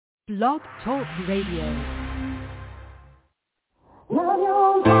Blog Talk Radio.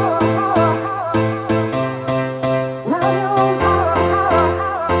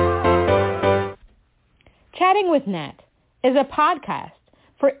 Chatting with Nat is a podcast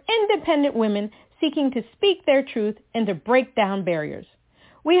for independent women seeking to speak their truth and to break down barriers.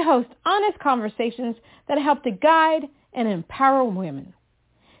 We host honest conversations that help to guide and empower women.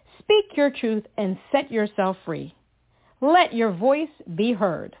 Speak your truth and set yourself free. Let your voice be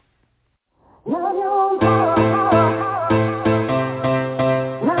heard. Hi,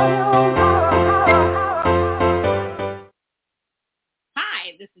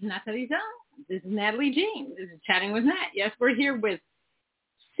 this is Natalie Zell. This is Natalie Jean. This is Chatting with Nat. Yes, we're here with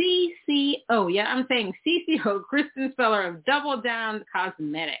CCO. Yeah, I'm saying CCO, Kristen Speller of Doubledown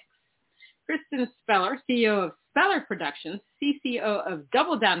Cosmetics. Kristen Speller, CEO of Speller Productions, CCO of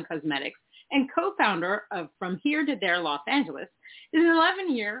Doubledown Cosmetics, and co-founder of From Here to There Los Angeles, is an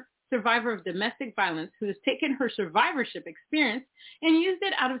 11-year survivor of domestic violence who has taken her survivorship experience and used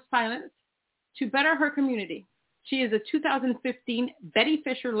it out of silence to better her community. She is a 2015 Betty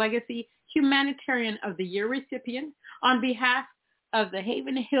Fisher Legacy Humanitarian of the Year recipient on behalf of the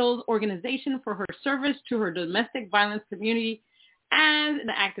Haven Hills organization for her service to her domestic violence community as an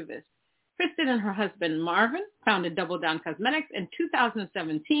activist. Kristen and her husband Marvin founded Doubledown Cosmetics in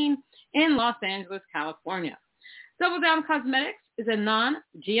 2017 in Los Angeles, California. Doubledown Cosmetics is a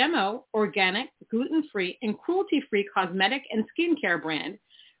non-GMO, organic, gluten-free, and cruelty-free cosmetic and skincare brand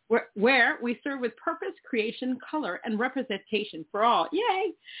where we serve with purpose, creation, color, and representation for all.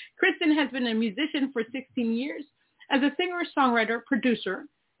 Yay! Kristen has been a musician for 16 years as a singer-songwriter, producer,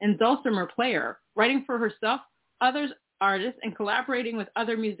 and dulcimer player, writing for herself, others, artists, and collaborating with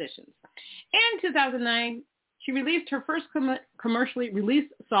other musicians. In 2009, she released her first commercially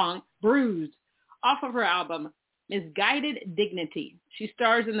released song, Bruised, off of her album, Misguided Dignity. She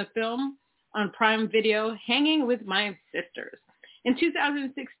stars in the film on Prime Video, Hanging with My Sisters. In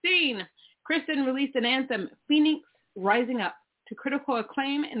 2016, Kristen released an anthem, Phoenix Rising Up, to critical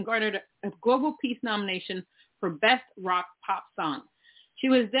acclaim and garnered a Global Peace nomination for Best Rock Pop Song. She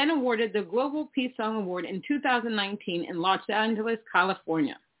was then awarded the Global Peace Song Award in 2019 in Los Angeles,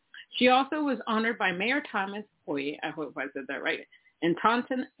 California. She also was honored by Mayor Thomas Hoy, I hope I said that right, in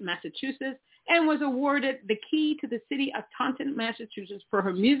Taunton, Massachusetts, and was awarded the key to the city of Taunton, Massachusetts for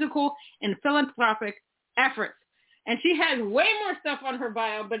her musical and philanthropic efforts. And she has way more stuff on her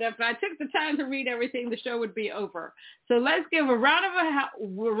bio, but if I took the time to read everything, the show would be over. So let's give a round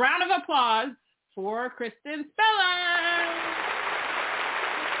of applause for Kristen Speller.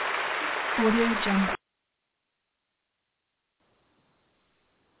 Audio Jungle.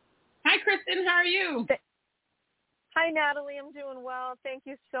 Hi, Kristen. How are you? Hi, Natalie. I'm doing well. Thank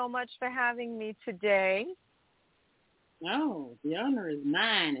you so much for having me today. Oh, the honor is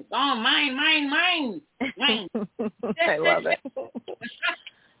mine. It's all mine. Mine. I love it.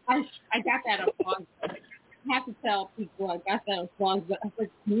 I got that applause button. I have to tell people I got that applause button. I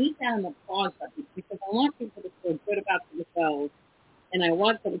need that an applause button because I want people to feel good about themselves, and I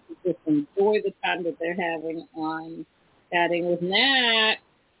want them to just enjoy the time that they're having on Chatting with Nat.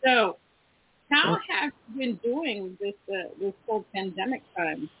 So, how have you been doing this whole pandemic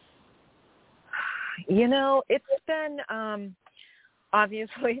time? You know, it's been,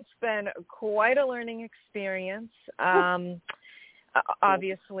 obviously, it's been quite a learning experience,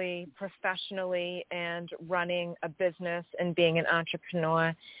 obviously, professionally and running a business and being an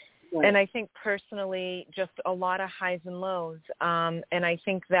entrepreneur. Right. And I think personally, just a lot of highs and lows. And I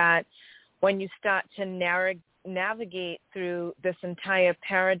think that when you start to navigate through this entire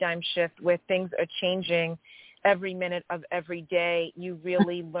paradigm shift where things are changing every minute of every day, you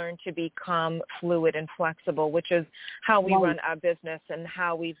really learn to become fluid and flexible, which is how we run our business and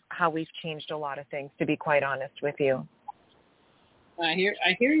how we've changed a lot of things, to be quite honest with you. I hear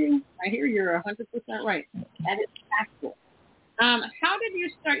you. I hear you're 100% right. That is factual. How did you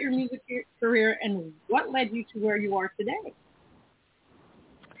start your music career, and what led you to where you are today?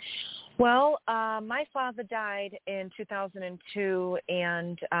 Well, my father died in 2002,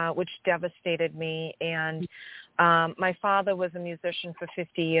 and which devastated me. And my father was a musician for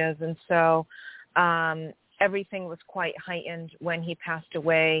 50 years, and so everything was quite heightened when he passed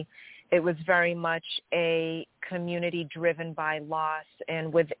away. It was very much a community driven by loss,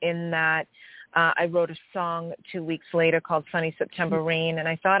 and within that, I wrote a song 2 weeks later called Sunny September Rain, and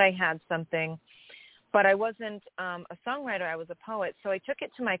I thought I had something, but I wasn't a songwriter. I was a poet. So I took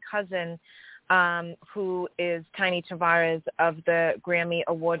it to my cousin who is Tiny Tavares of the Grammy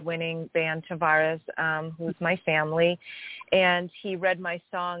award-winning band Tavares, who's my family. And he read my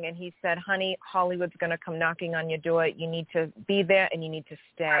song and he said, honey, Hollywood's going to come knocking on your door. You need to be there and you need to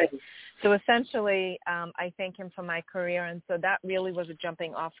stay. So essentially, I thank him for my career. And so that really was a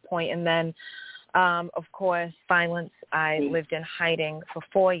jumping off point. And then, of course, violence. I lived in hiding for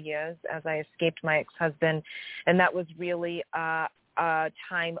 4 years as I escaped my ex-husband. And that was really a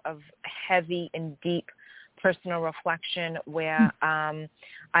time of heavy and deep personal reflection where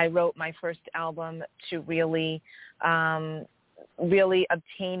I wrote my first album to really obtain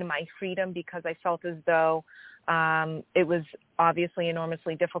my freedom, because I felt as though it was obviously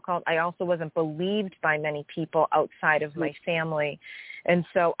enormously difficult. I also wasn't believed by many people outside of my family. And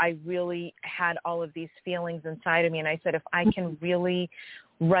so I really had all of these feelings inside of me. And I said, if I can really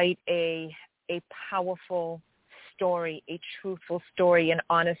write a powerful story, a truthful story, an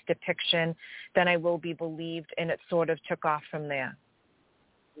honest depiction, then I will be believed. And it sort of took off from there.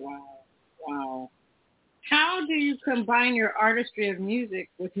 Wow. How do you combine your artistry of music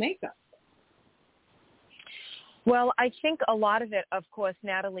with makeup? Well, I think a lot of it, of course,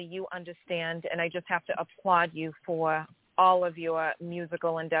 Natalie, you understand, and I just have to applaud you for all of your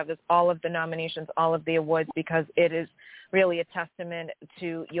musical endeavors, all of the nominations, all of the awards, because it is really a testament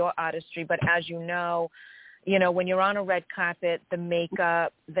to your artistry. But as you know, when you're on a red carpet, the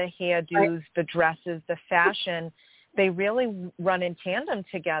makeup, the hairdos, the dresses, the fashion, they really run in tandem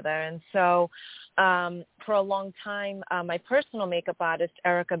together. And so for a long time, my personal makeup artist,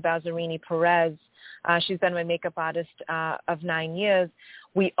 Erica Bazzarini Perez, she's been my makeup artist of 9 years.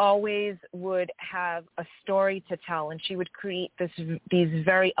 We always would have a story to tell, and she would create these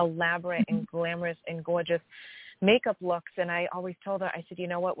very elaborate and glamorous and gorgeous makeup looks. And I always told her, I said, you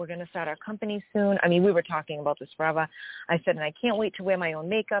know what, we're going to start our company soon. I mean, we were talking about this forever. I said, and I can't wait to wear my own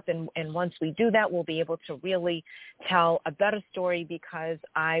makeup. And once we do that, we'll be able to really tell a better story, because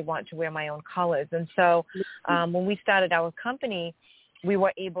I want to wear my own colors. And so when we started our company, we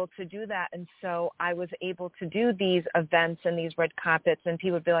were able to do that. And so I was able to do these events and these red carpets, and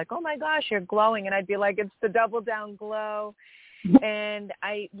people would be like, oh my gosh, you're glowing. And I'd be like, it's the Doubledown glow. And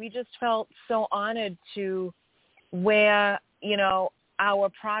we just felt so honored to wear, our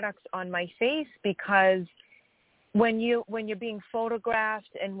products on my face, because when you're being photographed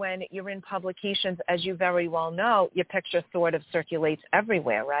and when you're in publications, as you very well know, your picture sort of circulates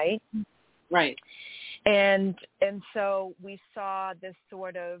everywhere, right? Right. And so we saw this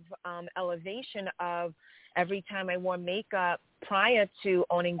sort of elevation of every time I wore makeup prior to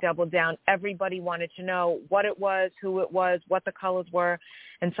owning Doubledown, everybody wanted to know what it was, who it was, what the colors were.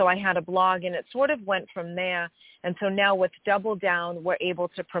 And so I had a blog, and it sort of went from there. And so now with Doubledown, we're able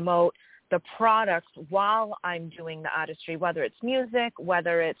to promote the products while I'm doing the artistry, whether it's music,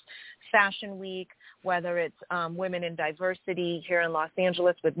 whether it's Fashion Week, whether it's women in diversity here in Los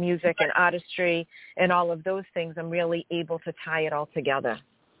Angeles with music and artistry and all of those things. I'm really able to tie it all together.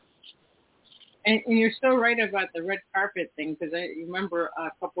 And you're so right about the red carpet thing, because I remember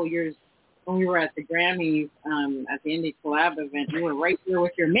a couple of years when we were at the Grammys at the Indie Collab event, you were right there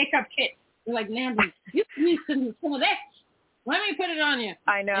with your makeup kit. You're like, Nancy, you need some of that. Let me put it on you.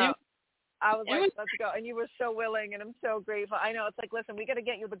 I know. I was like, let's go. And you were so willing, and I'm so grateful. I know. It's like, listen, we got to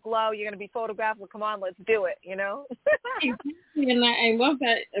get you the glow. You're going to be photographed. Well, come on, let's do it, And I love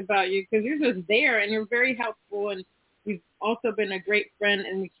that about you, because you're just there, and you're very helpful, and you've also been a great friend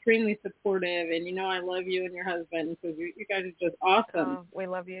and extremely supportive. And, I love you and your husband, because you guys are just awesome. Oh, we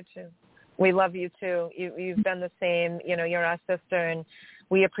love you, too. We love you, too. You've been the same. You're our sister, and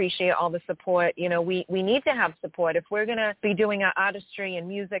we appreciate all the support. We need to have support. If we're going to be doing our artistry and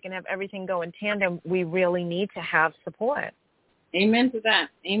music and have everything go in tandem, we really need to have support. Amen to that.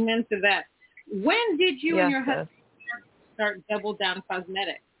 Amen to that. When did you and your husband start Doubledown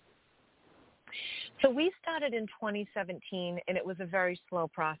Cosmetics? So we started in 2017, and it was a very slow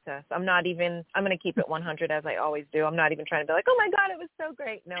process. I'm going to keep it 100 as I always do. I'm not even trying to be like, oh my God, it was so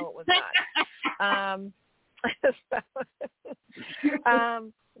great. No, it was not.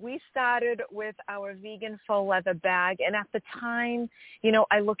 We started with our vegan faux leather bag. And at the time,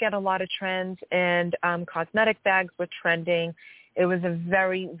 I look at a lot of trends, and cosmetic bags were trending. It was a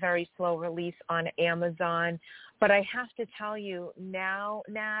very, very slow release on Amazon. But I have to tell you now,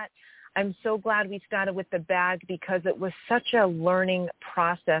 Nat, I'm so glad we started with the bag, because it was such a learning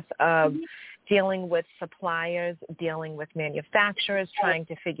process of dealing with suppliers, dealing with manufacturers, trying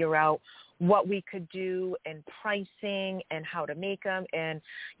to figure out what we could do and pricing and how to make them and,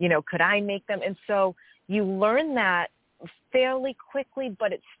 could I make them? And so you learn that fairly quickly,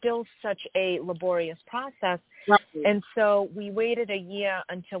 but it's still such a laborious process. Right. And so we waited a year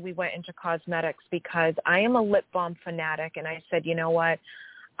until we went into cosmetics because I am a lip balm fanatic. And I said, you know what?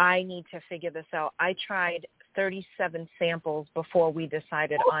 I need to figure this out. I tried 37 samples before we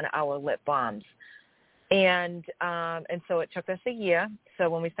decided on our lip balms. And so it took us a year. So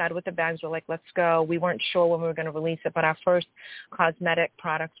when we started with the bags, we're like, let's go. We weren't sure when we were going to release it, but our first cosmetic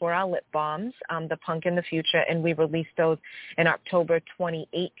products were our lip balms, the Punk in the Future, and we released those in October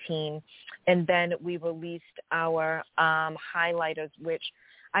 2018. And then we released our highlighters, which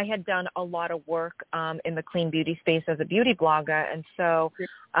I had done a lot of work in the clean beauty space as a beauty blogger. And so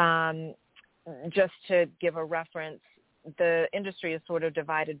just to give a reference, the industry is sort of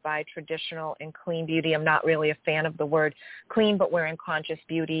divided by traditional and clean beauty. I'm not really a fan of the word clean, but we're in conscious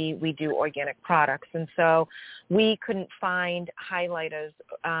beauty. We do organic products. And so we couldn't find highlighters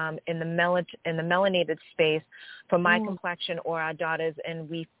in the melanated space for my complexion or our daughters. And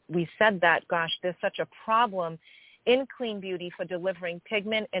we said that, gosh, there's such a problem in clean beauty for delivering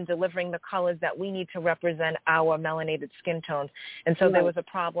pigment and delivering the colors that we need to represent our melanated skin tones. And so there was a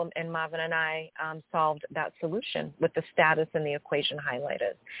problem, and Marvin and I solved that solution with the status and the equation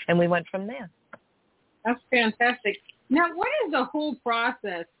highlighters. And we went from there. That's fantastic. Now, what is the whole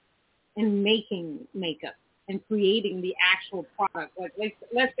process in making makeup and creating the actual product? Like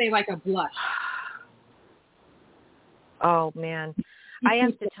let's say like a blush. Oh, man. I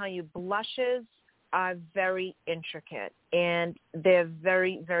have to tell you, blushes are very intricate and they're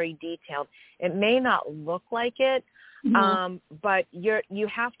very, very detailed. It may not look like it, but you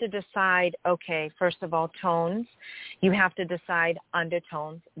have to decide, okay, first of all, tones. You have to decide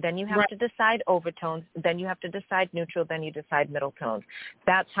undertones. Then you have to decide overtones. Then you have to decide neutral. Then you decide middle tones.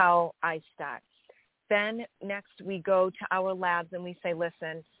 That's how I start. Then next we go to our labs and we say,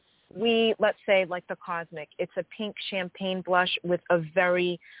 listen, let's say like the Cosmic, it's a pink champagne blush with a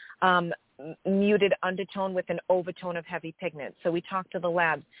very muted undertone with an overtone of heavy pigment. So we talk to the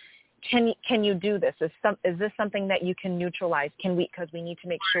labs. Can you do this? Is this something that you can neutralize? Because we need to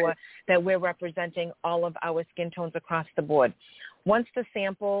make sure that we're representing all of our skin tones across the board. Once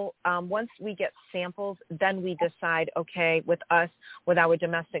we get samples, then we decide, okay, with us, with our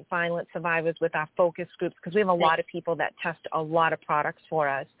domestic violence survivors, with our focus groups, because we have a lot of people that test a lot of products for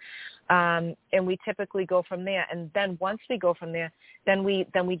us. And we typically go from there. And then once we go from there, then we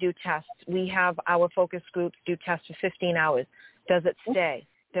do tests. We have our focus groups do tests for 15 hours. Does it stay?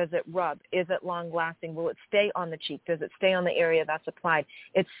 Does it rub? Is it long-lasting? Will it stay on the cheek? Does it stay on the area that's applied?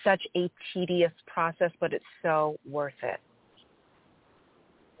 It's such a tedious process, but it's so worth it.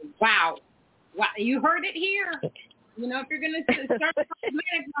 Wow. You heard it here. You know, if you're going to start the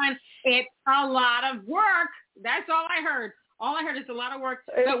cosmetic line, it's a lot of work. That's all I heard. All I heard is a lot of work.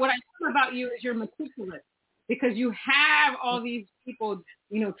 But what I love about you is you're meticulous because you have all these people,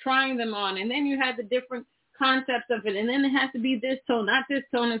 you know, trying them on. And then you have the different concepts of it. And then it has to be this tone, not this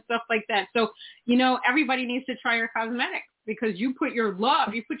tone and stuff like that. So, you know, everybody needs to try your cosmetics because you put your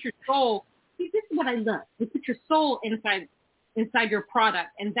love, you put your soul. See, this is what I love. You put your soul inside your product.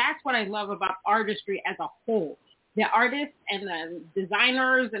 And that's what I love about artistry as a whole. The artists and the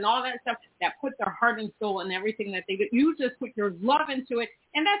designers and all that stuff that put their heart and soul in everything that they do. You just put your love into it,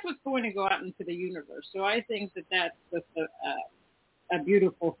 and that's what's going to go out into the universe. So I think that that's just a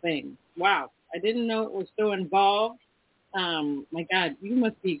beautiful thing. Wow. I didn't know it was so involved. My God, you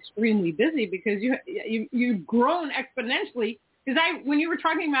must be extremely busy because you've grown exponentially. Because when you were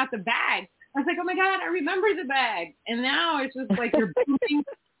talking about the bag, I was like, oh my God, I remember the bag. And now it's just like you're booming.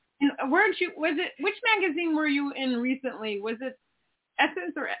 And which magazine were you in recently? Was it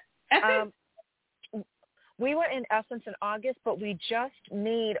Essence or Essence? We were in Essence in August, but we just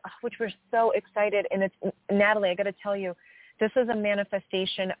made, which we're so excited. And it's, Natalie, I got to tell you, this is a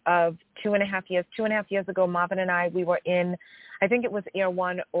manifestation of 2.5 years. 2.5 years ago, Marvin and I, we were in, I think it was Air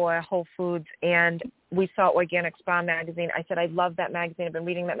One or Whole Foods, and we saw Organic Spa magazine. I said, I love that magazine. I've been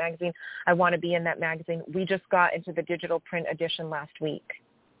reading that magazine. I want to be in that magazine. We just got into the digital print edition last week.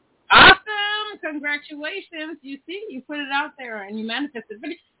 Awesome. Congratulations. You see, you put it out there and you manifested.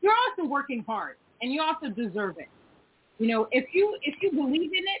 But you're also working hard, and you also deserve it. You know, if you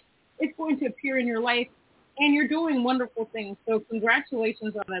believe in it, it's going to appear in your life. And you're doing wonderful things. So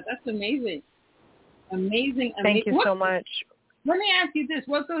congratulations on that. That's amazing. Amazing. Thank you so much. Let me ask you this.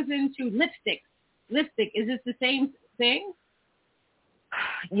 What goes into lipstick? Lipstick, is it the same thing?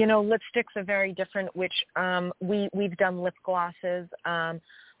 You know, lipsticks are very different, which we've done lip glosses.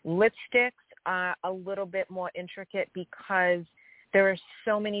 Lipsticks are a little bit more intricate because there are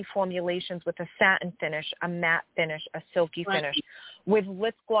so many formulations with a satin finish, a matte finish, a silky finish. With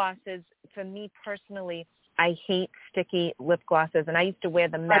lip glosses, for me personally, I hate sticky lip glosses, and I used to wear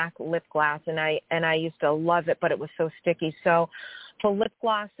the MAC lip gloss, and I used to love it, but it was so sticky. So for lip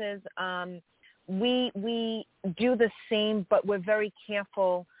glosses, we do the same, but we're very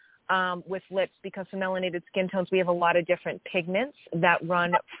careful with lips, because for melanated skin tones, we have a lot of different pigments that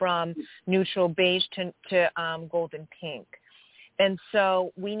run from neutral beige to golden pink. And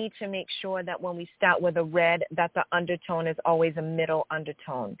so we need to make sure that when we start with a red, that the undertone is always a middle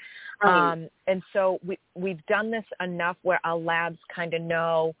undertone. And so we've done this enough where our labs kind of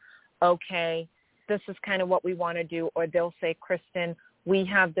know, okay, this is kind of what we want to do. Or they'll say, Kristen, we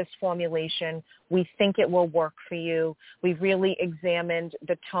have this formulation. We think it will work for you. We've really examined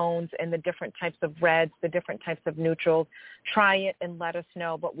the tones and the different types of reds, the different types of neutrals. Try it and let us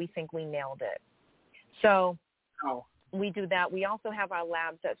know, but we think we nailed it. So we do that. We also have our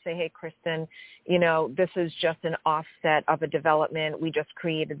labs that say, hey, Kristen, this is just an offset of a development. We just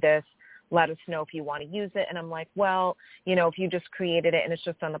created this. Let us know if you want to use it. And I'm like, well, if you just created it and it's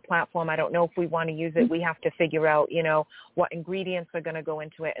just on the platform, I don't know if we want to use it. We have to figure out, what ingredients are going to go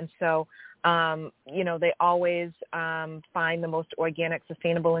into it. And so, they always find the most organic,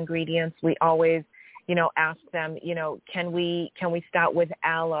 sustainable ingredients. We always, ask them, can we start with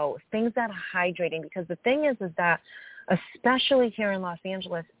aloe, things that are hydrating? Because the thing is that, especially here in Los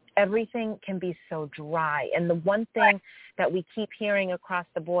Angeles, everything can be so dry. And the one thing that we keep hearing across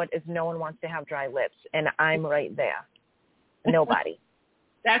the board is no one wants to have dry lips. And I'm right there. Nobody.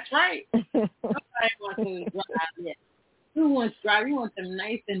 That's right. Nobody wants to dry lips. Who wants dry? We want them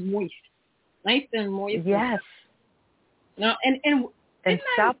nice and moist. Nice and moist. Yes. No, and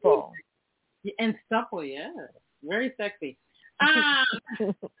supple. And supple, yeah. Very sexy.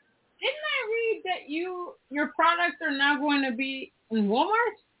 Didn't I read that your products are now going to be in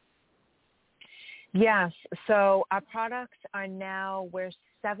Walmart? Yes. So our products are now, we're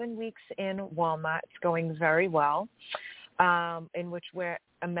 7 weeks in Walmart. It's going very well, in which we're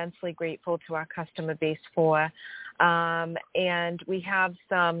immensely grateful to our customer base for. And we have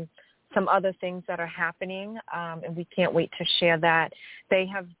some other things that are happening, and we can't wait to share that. They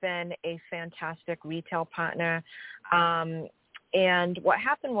have been a fantastic retail partner. And what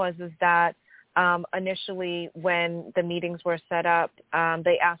happened was that initially when the meetings were set up,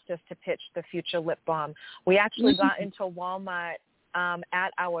 they asked us to pitch the future lip balm. We actually got into Walmart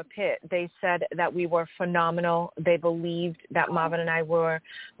at our pit. They said that we were phenomenal. They believed that Marvin and I were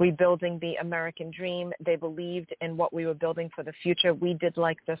rebuilding the American dream. They believed in what we were building for the future. We did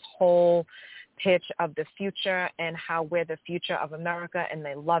like this whole pitch of the future and how we're the future of America, and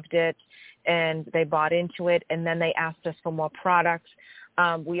they loved it and they bought into it. And then they asked us for more products.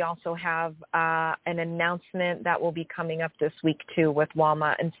 We also have an announcement that will be coming up this week too with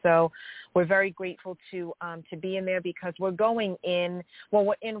Walmart, and so we're very grateful to be in there, because we're going in. Well,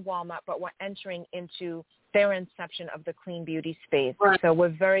 we're in Walmart, but we're entering into their inception of the clean beauty space. Right. So we're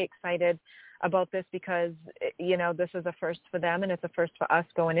very excited about this, because this is a first for them, and it's a first for us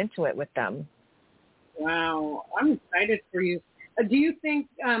going into it with them. Wow, I'm excited for you. Do you think,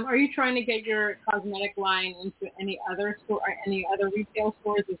 are you trying to get your cosmetic line into any other store, or any other retail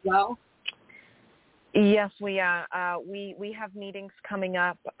stores as well? Yes, we are. We have meetings coming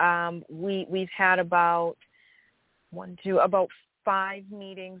up. We've had about 5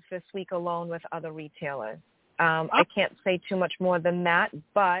 meetings this week alone with other retailers. I can't say too much more than that,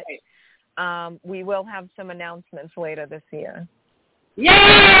 but we will have some announcements later this year.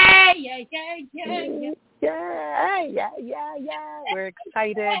 Yay! Yay, yay, yay, yeah. We're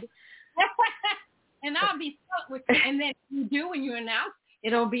excited. And I'll be stoked with you. And then when you announce,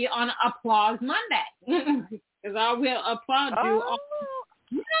 it'll be on Applause Monday. Because I will applaud you.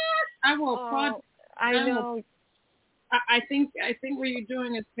 Yes, I will applaud. I know. I think what you're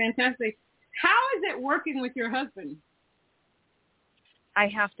doing is fantastic. How is it working with your husband? I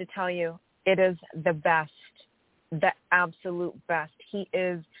have to tell you, it is the best. The absolute best. He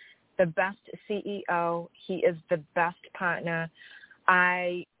is the best CEO. He is the best partner.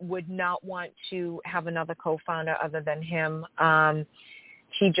 I would not want to have another co-founder other than him.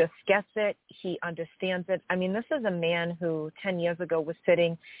 He just gets it. He understands it. I mean, this is a man who 10 years ago was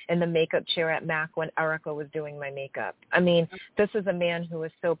sitting in the makeup chair at MAC when Erica was doing my makeup. I mean, this is a man who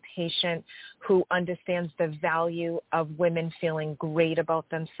is so patient, who understands the value of women feeling great about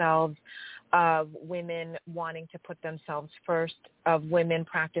themselves, of women wanting to put themselves first, of women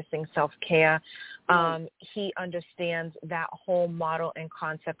practicing self-care. He understands that whole model and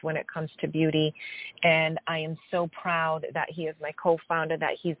concept when it comes to beauty. And I am so proud that he is my co-founder,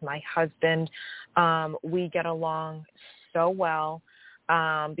 that he's my husband. We get along so well.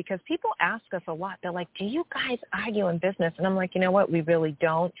 because people ask us a lot. They're like, do you guys argue in business? And I'm like, you know what? We really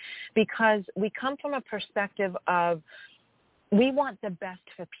don't, because we come from a perspective of we want the best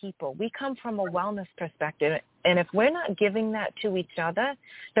for people. We come from a wellness perspective. And if we're not giving that to each other,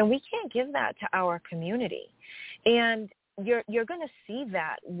 then we can't give that to our community. And you're going to see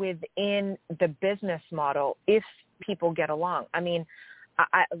that within the business model if people get along. I mean,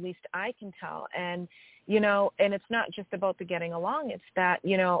 at least I can tell. And, and it's not just about the getting along. It's that,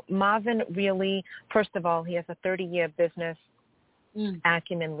 Marvin really, first of all, he has a 30-year business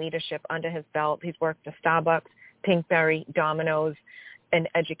acumen leadership under his belt. He's worked for Starbucks, Pinkberry, Domino's, and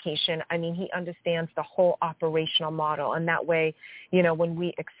education. I mean, he understands the whole operational model. And that way, when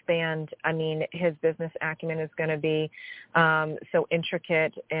we expand, I mean, his business acumen is going to be so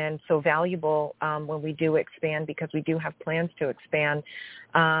intricate and so valuable when we do expand, because we do have plans to expand.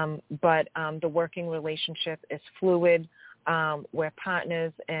 But the working relationship is fluid. We're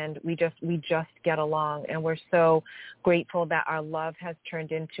partners, and we just get along. And we're so grateful that our love has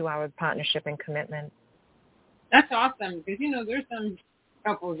turned into our partnership and commitment. That's awesome, because, there's some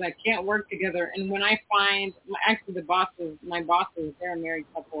couples that can't work together. And when I find, actually my bosses, they're a married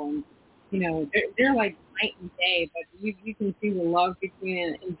couple, and, they're like night and day, but you can see the love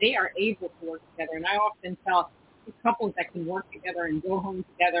between them, and they are able to work together. And I often tell the couples that can work together and go home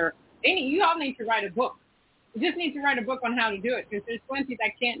together, you all need to write a book. You just need to write a book on how to do it, because there's plenty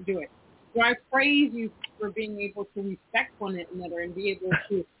that can't do it. So I praise you for being able to respect one another and be able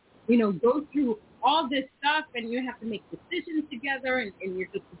to, go through all this stuff, and you have to make decisions together, and you're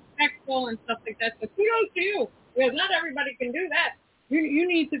just respectful and stuff like that. So kudos to you, because not everybody can do that. You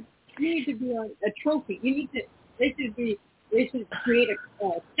need to be a trophy. They should create a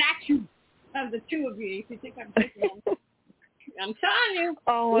statue of the two of you. You should take that picture. I'm telling you.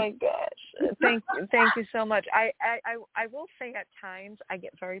 Oh my gosh! Thank you so much. I will say at times I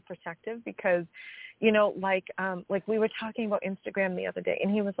get very protective, because, like we were talking about Instagram the other day,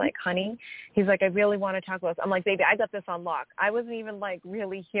 and he was like, "Honey," he's like, "I really want to talk about this." I'm like, "Baby, I got this on lock." I wasn't even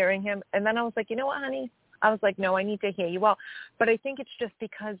really hearing him, and then I was like, "You know what, honey?" I was like, "No, I need to hear you well." But I think it's just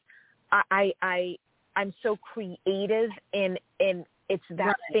because I'm so creative in it's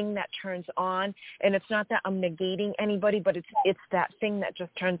that thing that turns on, and it's not that I'm negating anybody, but it's that thing that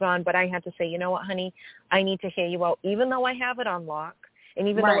just turns on. But I had to say, you know what, honey, I need to hear you out, even though I have it on lock, and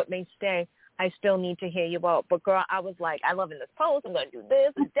even though it may stay, I still need to hear you out. But girl, I was like, I love in this post, I'm going to do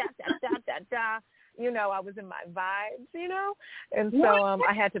this, and da. I was in my vibes, and so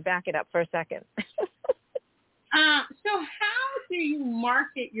I had to back it up for a second. So how do you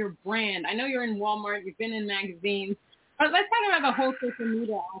market your brand? I know you're in Walmart, you've been in magazines, but let's talk about the whole social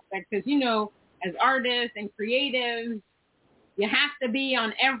media aspect, because, as artists and creatives, you have to be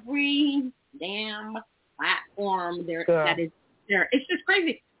on every damn platform that is there. It's just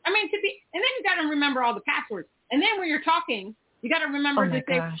crazy. I mean, and then you got to remember all the passwords. And then when you're talking, you got to remember to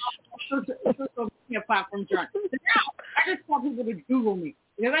say social media platforms you're on. So now, I just tell people to Google me,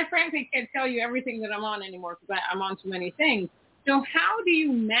 because I frankly can't tell you everything that I'm on anymore, because I'm on too many things. So how do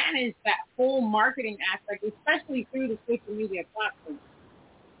you manage that whole marketing aspect, especially through the social media platform?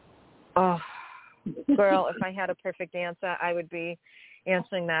 Oh, girl, if I had a perfect answer, I would be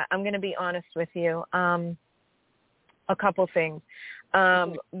answering that. I'm going to be honest with you. A couple things.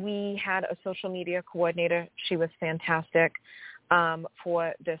 We had a social media coordinator. She was fantastic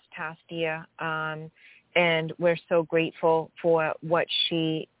for this past year. And we're so grateful for what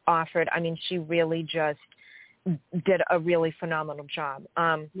she offered. I mean, she really just did a really phenomenal job.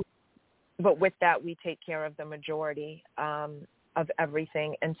 But with that, we take care of the majority of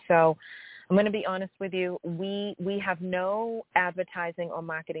everything. And so I'm going to be honest with you. We have no advertising or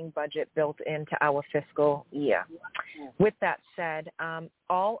marketing budget built into our fiscal year. With that said,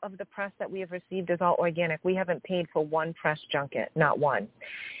 all of the press that we have received is all organic. We haven't paid for one press junket, not one.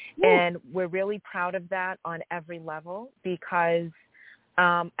 And we're really proud of that on every level, because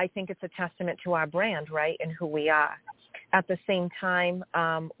I think it's a testament to our brand, right, and who we are. At the same time,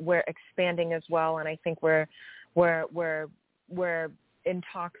 we're expanding as well, and I think we're in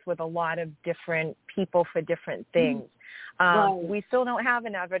talks with a lot of different people for different things. We still don't have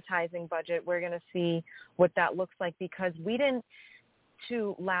an advertising budget. We're going to see what that looks like, because we didn't,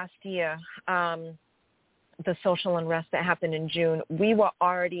 last year, the social unrest that happened in June, we were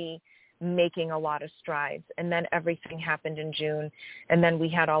already making a lot of strides, and then everything happened in June, and then we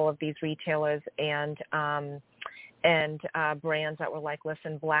had all of these retailers and brands that were like,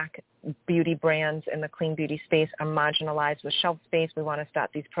 listen, Black beauty brands in the clean beauty space are marginalized with shelf space. We want to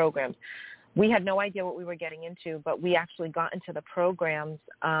start these programs. we had no idea what we were getting into, but we actually got into the programs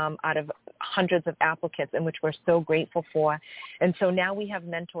out of hundreds of applicants, and which we're so grateful for. And so now we have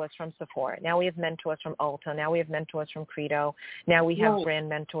mentors from Sephora. Now we have mentors from Ulta. Now we have mentors from Credo. Now we have brand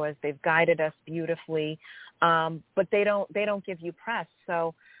mentors. They've guided us beautifully, but they don't give you press.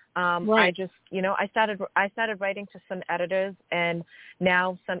 So I just, I started writing to some editors, and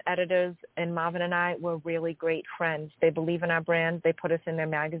now some editors and Marvin and I were really great friends. They believe in our brand. They put us in their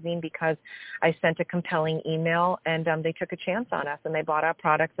magazine because I sent a compelling email, and they took a chance on us, and they bought our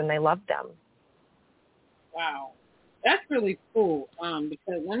products, and they loved them. Wow. That's really cool,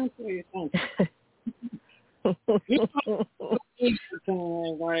 because let me tell you something. For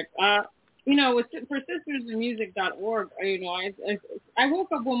sistersinmusic.org, I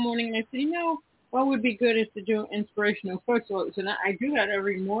woke up one morning and I said, what would be good is to do inspirational photos, and I do that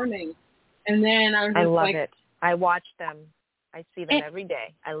every morning. And then I love it. I watch them. I see them every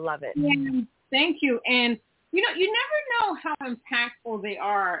day. I love it. Yeah, thank you. And you never know how impactful they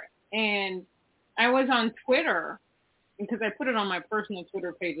are. And I was on Twitter because I put it on my personal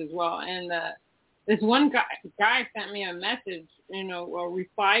Twitter page as well, and this one guy sent me a message, or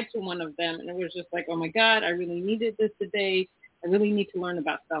replied to one of them, and it was just like, oh my God, I really needed this today. I really need to learn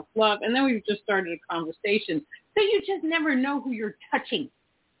about self-love. And then we just started a conversation. So you just never know who you're touching.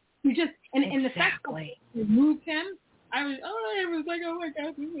 And the fact that you moved him, I was like, oh my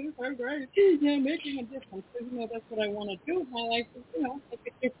God, this is so great. Yeah, making a difference. Because, that's what I want to do in my life, is, make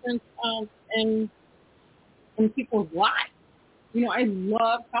a difference in people's lives. I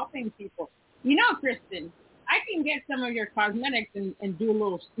love helping people. Kristen, I can get some of your cosmetics and do a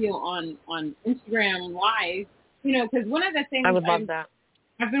little spiel on Instagram Live, because one of the things I would love that.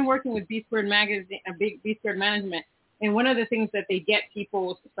 I've been working with B Squared Magazine, B Squared Management, and one of the things that they get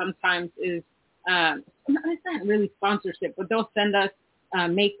people sometimes is, it's not really sponsorship, but they'll send us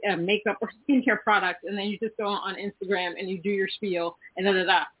makeup or skincare products, and then you just go on Instagram and you do your spiel and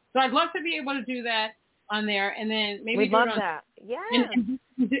da-da-da. So I'd love to be able to do that on there, and then maybe we'd love that. Yeah.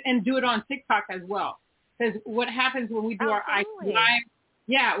 And do it on TikTok as well. Because what happens when we do our IG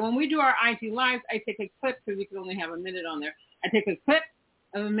Live, when we do our IG Lives, I take a clip, because we can only have a minute on there. I take a clip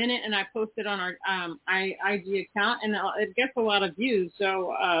of a minute and I post it on our IG account, and it gets a lot of views.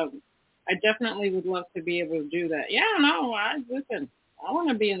 So I definitely would love to be able to do that. Yeah, no, listen. I want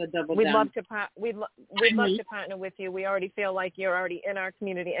to be in the Doubledown. We'd love to partner with you. We already feel like you're already in our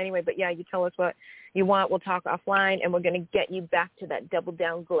community anyway. But yeah, you tell us what you want. We'll talk offline, and we're going to get you back to that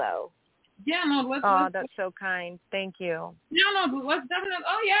Doubledown glow. Yeah, no, let's. That's so kind. Thank you. No, let's definitely.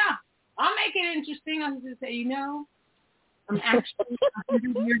 Oh yeah, I'll make it interesting. I'll just say, I'm actually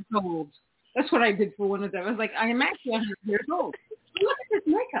 100 years old. That's what I did for one of them. I was like, I am actually 100 years old. Look at this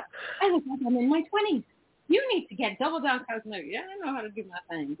makeup. I look like I'm in my 20s. You need to get Doubledown Cosmetics. Yeah, I know how to do my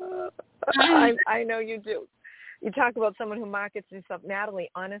thing. I know you do. You talk about someone who markets himself.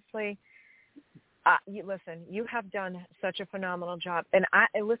 Natalie, honestly, you have done such a phenomenal job. And I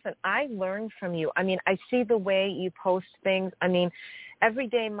learn from you. I mean, I see the way you post things. I mean, every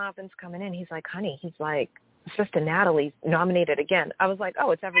day Marvin's coming in. He's like, honey, Sister Natalie's nominated again. I was like,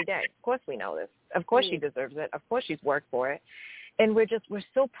 oh, it's every day. Of course we know this. Of course she deserves it. Of course she's worked for it. And we're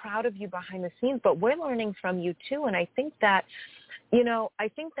so proud of you behind the scenes, but we're learning from you too. And I think that,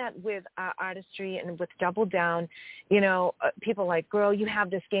 with artistry and with Doubledown, people are like, girl, you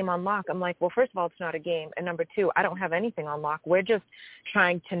have this game on lock. I'm like, well, first of all, it's not a game. And number two, I don't have anything on lock. We're just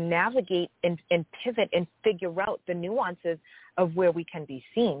trying to navigate and pivot and figure out the nuances of where we can be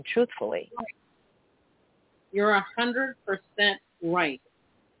seen, truthfully. You're 100% right.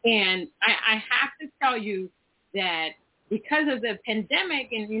 And I have to tell you that because of the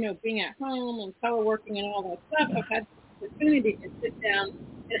pandemic and, being at home and teleworking and all that stuff, I've had the opportunity to sit down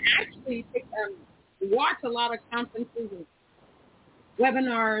and actually watch a lot of conferences and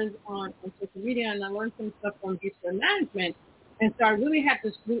webinars on social media, and I learned some stuff on digital management. And so I really had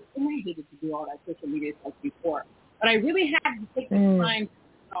to, and I hated to do all that social media stuff before, but I really had to take the time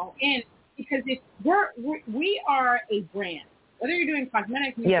to go in, because if we are a brand, whether you're doing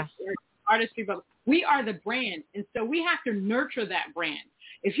cosmetics, music, or artistry, but we are the brand, and so we have to nurture that brand.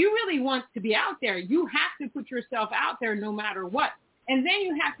 If you really want to be out there, you have to put yourself out there no matter what, and then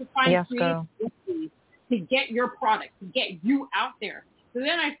you have to find creative ways to get your product, to get you out there. So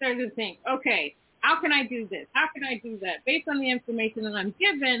then I started to think, okay, how can I do this? How can I do that? Based on the information that I'm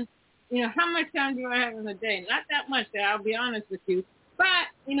given, how much time do I have in a day? Not that much, I'll be honest with you. But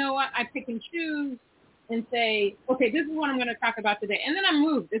you know what? I pick and choose and say, okay, this is what I'm going to talk about today. And then I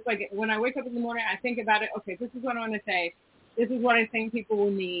move. It's like when I wake up in the morning, I think about it. Okay, this is what I want to say. This is what I think people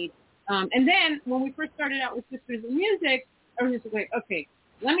will need. And then when we first started out with Sisters in Music, I was just like, okay,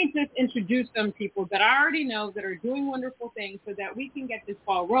 let me just introduce some people that I already know that are doing wonderful things so that we can get this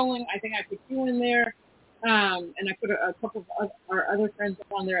ball rolling. I think I put you in there, and I put a couple of our other friends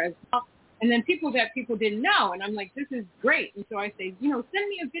on there as well. And then people that people didn't know. And I'm like, this is great. And so I say, send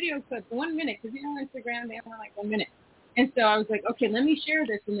me a video clip, 1 minute, because, Instagram, they only like 1 minute. And so I was like, okay, let me share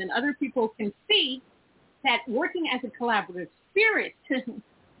this. And then other people can see that working as a collaborative spirit,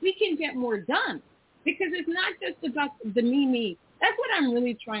 we can get more done. Because it's not just about the me. That's what I'm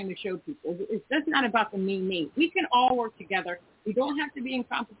really trying to show people. It's just not about the me. We can all work together. We don't have to be in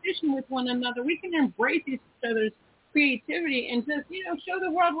competition with one another. We can embrace each other's creativity and just, show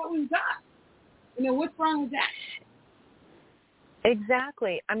the world what we've got. What's wrong with that?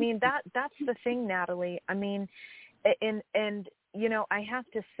 Exactly. I mean, that's the thing, Natalie. I mean, and I have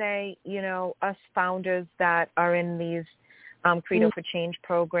to say, us founders that are in these Credo for Change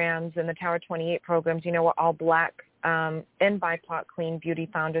programs and the Tower 28 programs, we're all Black and BIPOC clean beauty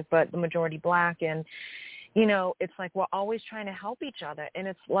founders, but the majority Black. And, it's like we're always trying to help each other. And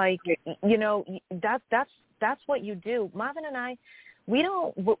it's like, that's what you do. Marvin and I, we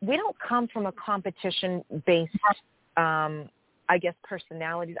don't come from a competition-based, I guess,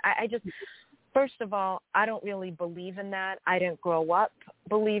 personalities. I just, first of all, I don't really believe in that. I didn't grow up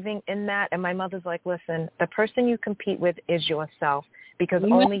believing in that. And my mother's like, listen, the person you compete with is yourself, because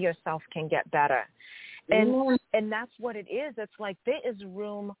only yourself can get better. And that's what it is. It's like there is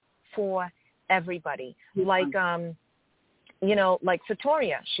room for everybody. Like, like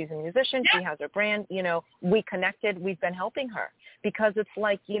Satoria, she's a musician. She has her brand. We connected. We've been helping her because it's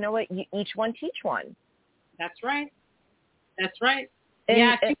like, each one teach one. That's right. That's right.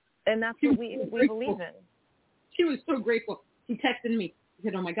 And that's what we believe in. She was so grateful. She texted me. She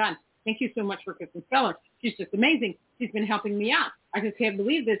said, oh, my God, thank you so much for Kristen Speller. She's just amazing. She's been helping me out. I just can't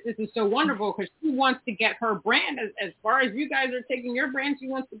believe this. This is so wonderful because she wants to get her brand as far as you guys are taking your brand. She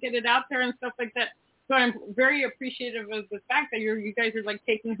wants to get it out there and stuff like that. So I'm very appreciative of the fact that you guys are like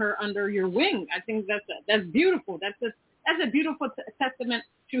taking her under your wing. I think that's beautiful. That's a beautiful testament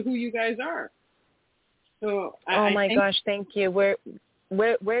to who you guys are. So my gosh, thank you.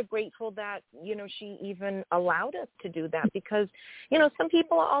 We're grateful that, she even allowed us to do that because, some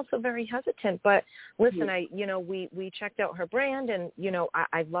people are also very hesitant. But listen, we checked out her brand and,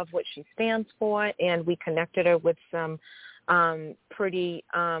 I love what she stands for. And we connected her with some pretty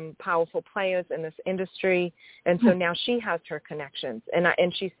powerful players in this industry. And so now she has her connections.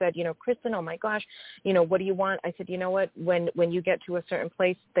 And she said, Kristen, oh, my gosh, what do you want? I said, you know what, when you get to a certain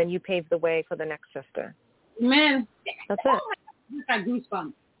place, then you pave the way for the next sister. Man, that's it. I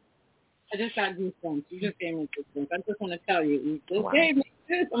just got goosebumps. You just gave me goosebumps. I just want to tell you. You just gave me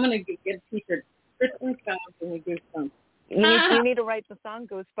goosebumps. I'm going to get a t-shirt. Kristen Speller gave me goosebumps. You need to write the song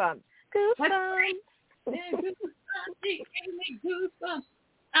Goosebumps. Goosebumps. She gave me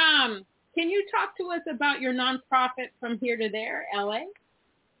goosebumps. Can you talk to us about your nonprofit From Here to There, LA?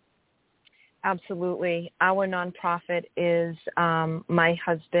 Absolutely. Our nonprofit is my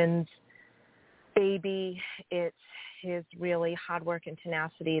husband's baby. It's his really hard work and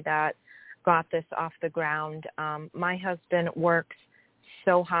tenacity that got this off the ground. My husband works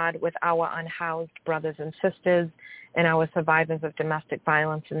so hard with our unhoused brothers and sisters and our survivors of domestic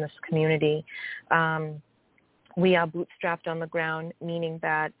violence in this community. We are bootstrapped on the ground, meaning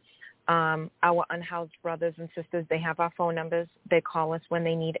that our unhoused brothers and sisters, they have our phone numbers. They call us when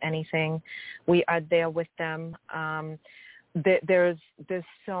they need anything. We are there with them. There's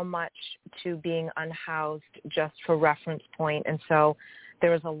so much to being unhoused just for reference point. And so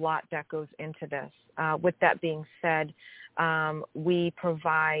there is a lot that goes into this. With that being said, we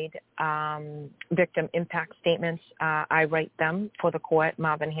provide victim impact statements. I write them for the court.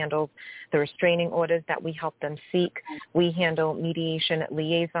 Marvin handles the restraining orders that we help them seek. We handle mediation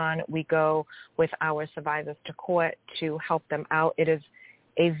liaison. We go with our survivors to court to help them out. It is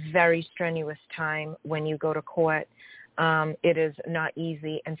a very strenuous time when you go to court. It is not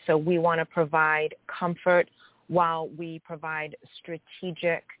easy. And so we want to provide comfort while we provide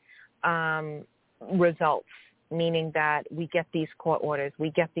strategic results, meaning that we get these court orders, we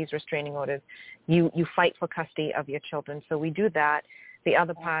get these restraining orders. You fight for custody of your children. So we do that. The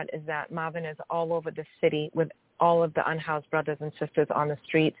other part is that Marvin is all over the city with all of the unhoused brothers and sisters on the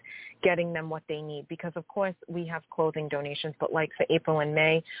streets, getting them what they need. Because, of course, we have clothing donations, but like for April and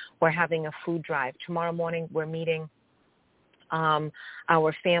May, we're having a food drive. Tomorrow morning, we're meeting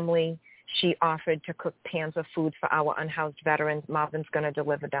our family. she offered to cook pans of food for our unhoused veterans. Marvin's going to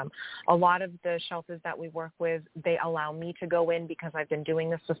deliver them. A lot of the shelters that we work with, they allow me to go in because I've been doing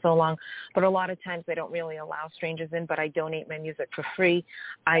this for so long. But a lot of times they don't really allow strangers in, but I donate my music for free.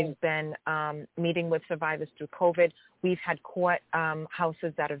 I've been meeting with survivors through COVID. We've had court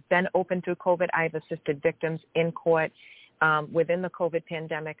houses that have been open through COVID. I've assisted victims in court within the COVID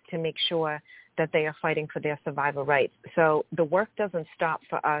pandemic to make sure that they are fighting for their survivor rights. So the work doesn't stop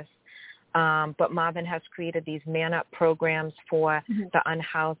for us. But Marvin has created these man-up programs for the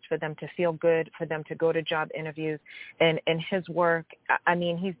unhoused, for them to feel good, for them to go to job interviews. And his work, I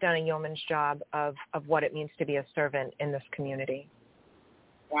mean, he's done a yeoman's job of what it means to be a servant in this community.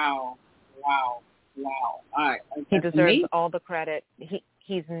 Wow. All right. He deserves all the credit.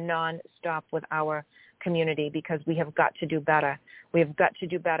 He's nonstop with our community because we have got to do better. We have got to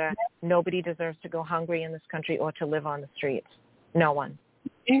do better. Nobody deserves to go hungry in this country or to live on the streets. No one.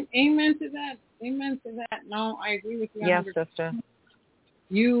 Amen to that. No, I agree with you. Yes, sister.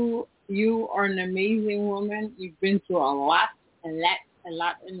 You are an amazing woman. You've been through a lot in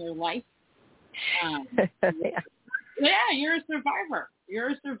your life. Yeah, you're a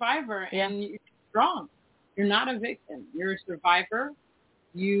survivor. And you're strong. You're not a victim. You're a survivor.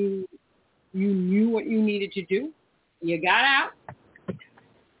 You knew what you needed to do. You got out,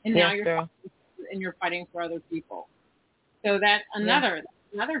 and now you're fighting for other people. So that's another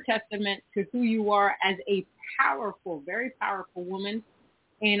testament to who you are as a powerful, very powerful woman.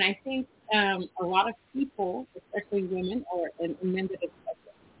 And I think a lot of people, especially women and men that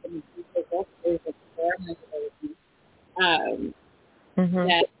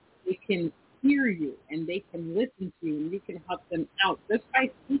that they can hear you and they can listen to you and you can help them out just by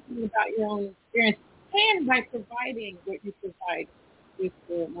speaking about your own experience and by providing what you provide with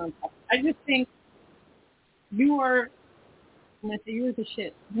the nonprofit. I just think you are. I'm going to say you're the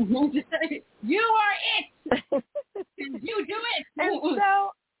shit. You are it. You do it. And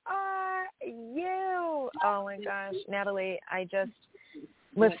so are you. Oh, my gosh. Natalie,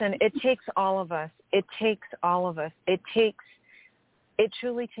 listen, it takes all of us. It truly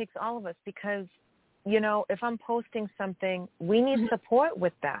takes all of us because, if I'm posting something, we need support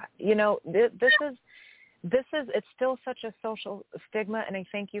with that. This is, it's still such a social stigma, and I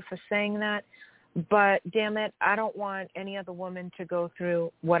thank you for saying that. But damn it, I don't want any other woman to go through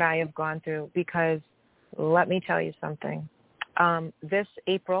what I have gone through because let me tell you something. This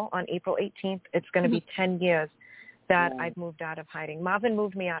April, on April 18th, it's going to be 10 years that I've moved out of hiding. Marvin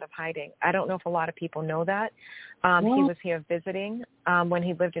moved me out of hiding. I don't know if a lot of people know that. He was here visiting when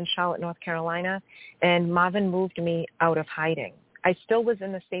he lived in Charlotte, North Carolina, and Marvin moved me out of hiding. I still was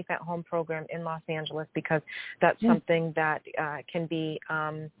in the Safe at Home program in Los Angeles because that's something that can be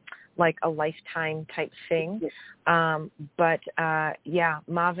like a lifetime type thing. But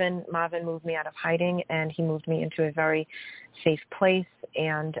Marvin moved me out of hiding and he moved me into a very safe place.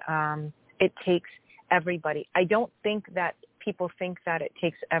 And it takes everybody. I don't think that people think that it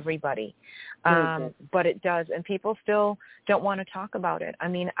takes everybody, but it does. And people still don't want to talk about it. I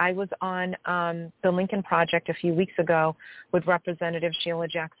mean, I was on the Lincoln Project a few weeks ago with Representative Sheila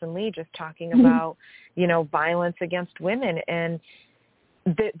Jackson-Lee just talking about, violence against women. And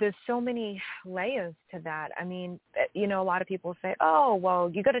there's so many layers to that. I mean, a lot of people say, oh,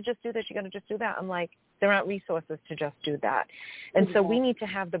 well, you got to just do this, you got to just do that. I'm like, there aren't resources to just do that. And so we need to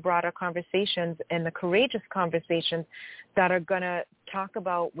have the broader conversations and the courageous conversations that are going to talk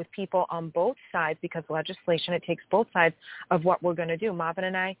about with people on both sides, because legislation, it takes both sides of what we're going to do. Marvin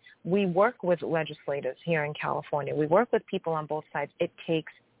and I, we work with legislators here in California. We work with people on both sides. It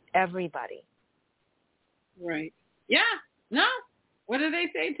takes everybody. Right. Yeah. No. What do they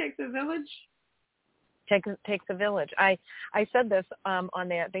say? It takes a village? Takes a village. I said this on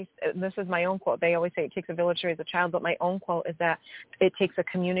there. This is my own quote. They always say it takes a village to raise a child, but my own quote is that it takes a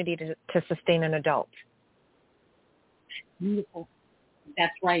community to sustain an adult. Beautiful.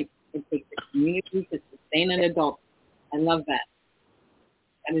 That's right. It takes a community to sustain an adult. I love that.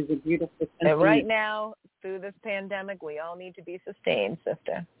 That is a beautiful sentiment. And right now, through this pandemic, we all need to be sustained,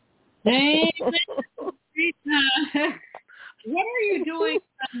 sister. What are you doing?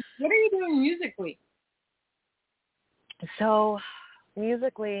 What are you doing musically? So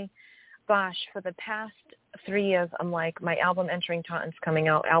musically, gosh, for the past 3 years, I'm like, my album Entering Taunton's coming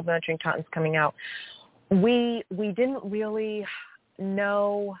out. We didn't really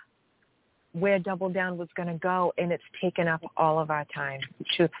know where Doubledown was going to go, and it's taken up all of our time,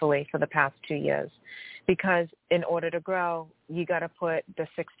 truthfully, for the past 2 years. Because in order to grow, you got to put the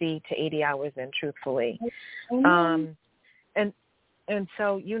 60 to 80 hours in, truthfully. And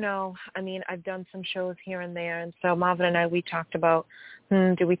so, I mean, I've done some shows here and there. And so Marvin and I, we talked about,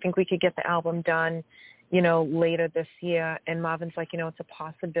 do we think we could get the album done, later this year? And Marvin's like, it's a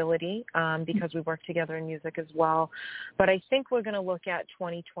possibility because we work together in music as well. But I think we're going to look at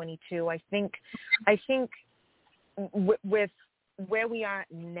 2022. I think with where we are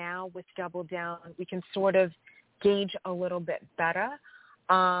now with Double Down, we can sort of gauge a little bit better.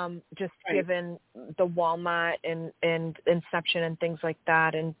 Just given the Walmart and Inception and things like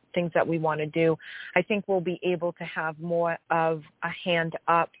that and things that we want to do, I think we'll be able to have more of a hand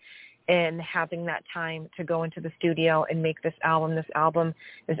up in having that time to go into the studio and make this album. This album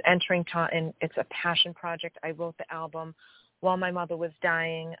is entering Taunton. It's a passion project. I wrote the album while my mother was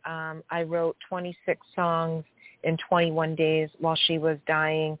dying. I wrote 26 songs in 21 days while she was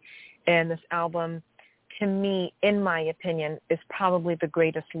dying. And this album, to me, in my opinion, is probably the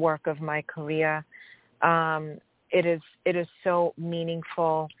greatest work of my career. It is so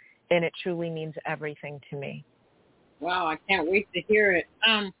meaningful, and it truly means everything to me. Wow, I can't wait to hear it.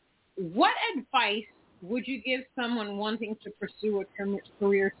 What advice would you give someone wanting to pursue a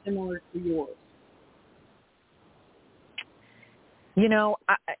career similar to yours?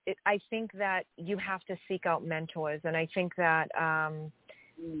 I think that you have to seek out mentors, and I think that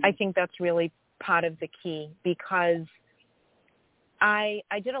I think that's really part of the key, because I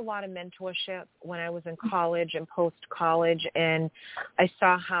did a lot of mentorship when I was in college and post-college, and I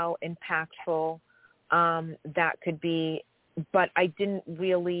saw how impactful that could be, but I didn't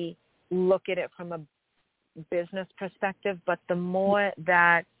really look at it from a business perspective. But the more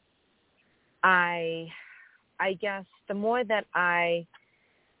that I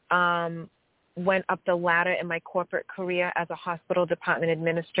went up the ladder in my corporate career as a hospital department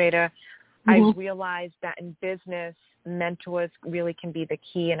administrator, I realized that in business, mentors really can be the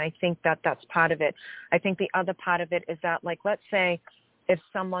key, and I think that that's part of it. I think the other part of it is that, like, let's say if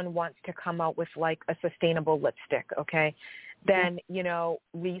someone wants to come out with, like, a sustainable lipstick, okay, then,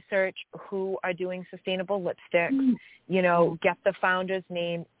 research who are doing sustainable lipsticks, get the founder's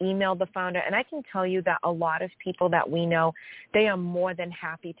name, email the founder. And I can tell you that a lot of people that we know, they are more than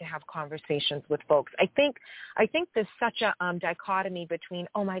happy to have conversations with folks. I think there's such a dichotomy between,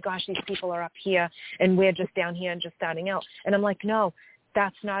 oh my gosh, these people are up here and we're just down here and just starting out. And I'm like, no,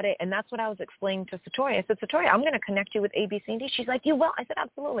 that's not it. And that's what I was explaining to Satori. I said, Satori, I'm going to connect you with A, B, C, and D. She's like, you will? I said,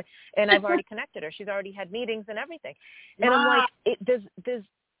 absolutely. And I've already connected her. She's already had meetings and everything. And I'm like, there's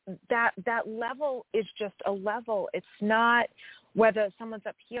that level is just a level. It's not whether someone's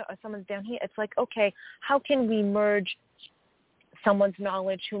up here or someone's down here. It's like, okay, how can we merge someone's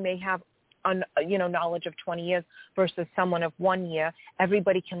knowledge who may have knowledge of 20 years versus someone of 1 year?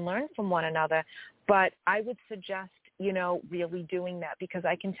 Everybody can learn from one another. But I would suggest, really doing that, because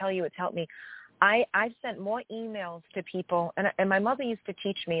I can tell you it's helped me. I've sent more emails to people, and my mother used to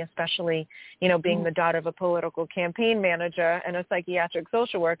teach me, especially, being the daughter of a political campaign manager and a psychiatric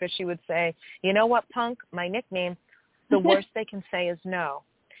social worker. She would say, you know what, punk, my nickname, the worst they can say is no.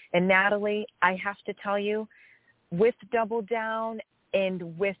 And Natalie, I have to tell you, with Double Down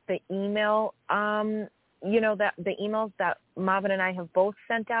and with the email, that the emails that Marvin and I have both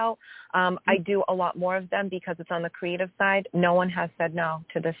sent out, I do a lot more of them because it's on the creative side. No one has said no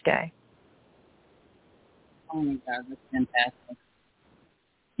to this day. Oh my God, that's fantastic.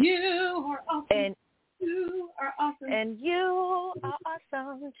 You are awesome. And you are awesome. And you are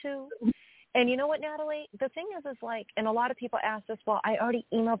awesome too. And you know what, Natalie? The thing is like, and a lot of people ask this, well, I already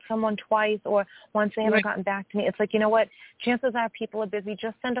emailed someone twice, or once they haven't gotten back to me. It's like, you know what? Chances are people are busy.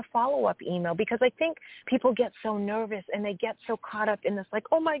 Just send a follow-up email, because I think people get so nervous and they get so caught up in this, like,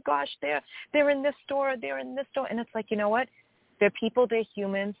 oh my gosh, they're in this store, they're in this store. And it's like, you know what? They're people, they're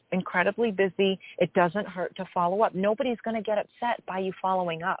humans, incredibly busy. It doesn't hurt to follow up. Nobody's going to get upset by you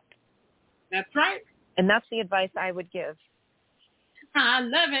following up. That's right. And that's the advice I would give. I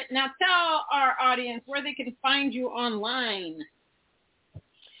love it. Now tell our audience where they can find you online.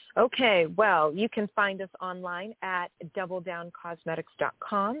 Okay, well, you can find us online at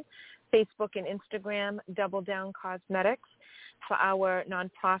doubledowncosmetics.com, Facebook and Instagram, Double Down Cosmetics. For our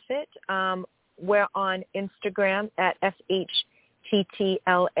nonprofit, we're on Instagram at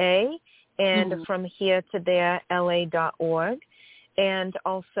FHTTLA, and from here to there, LA.org. And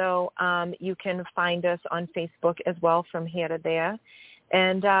also you can find us on Facebook as well, from here to there.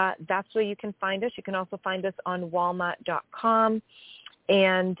 And that's where you can find us. You can also find us on Walmart.com.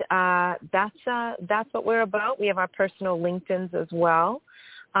 And that's what we're about. We have our personal LinkedIns as well.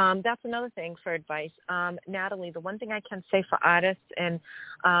 That's another thing for advice. Natalie, the one thing I can say for artists, and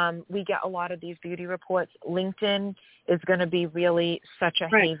we get a lot of these beauty reports, LinkedIn is going to be really such a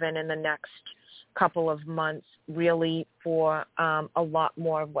haven in the next couple of months really for a lot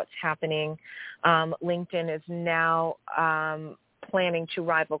more of what's happening. LinkedIn is now planning to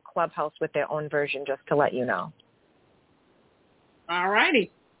rival Clubhouse with their own version, just to let you know. All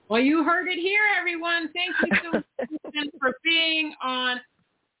righty. Well, you heard it here, everyone. Thank you so much for being on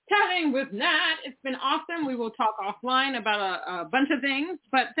Chatting with Nat. It's been awesome. We will talk offline about a bunch of things,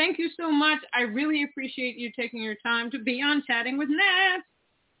 but thank you so much. I really appreciate you taking your time to be on Chatting with Nat.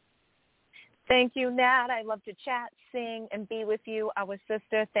 Thank you, Nat. I love to chat, sing, and be with you, our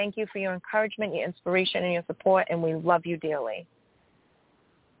sister. Thank you for your encouragement, your inspiration, and your support, and we love you dearly.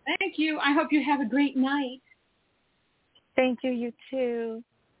 Thank you. I hope you have a great night. Thank you. You too.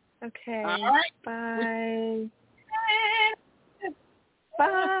 Okay. All right. Bye. Bye.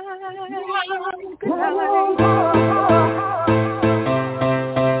 Bye. Good night.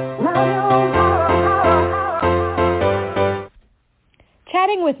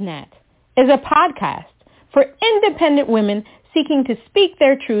 Chatting with Nat is a podcast for independent women seeking to speak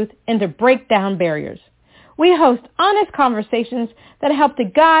their truth and to break down barriers. We host honest conversations that help to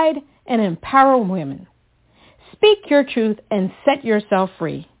guide and empower women. Speak your truth and set yourself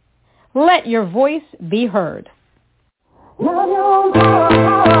free. Let your voice be heard.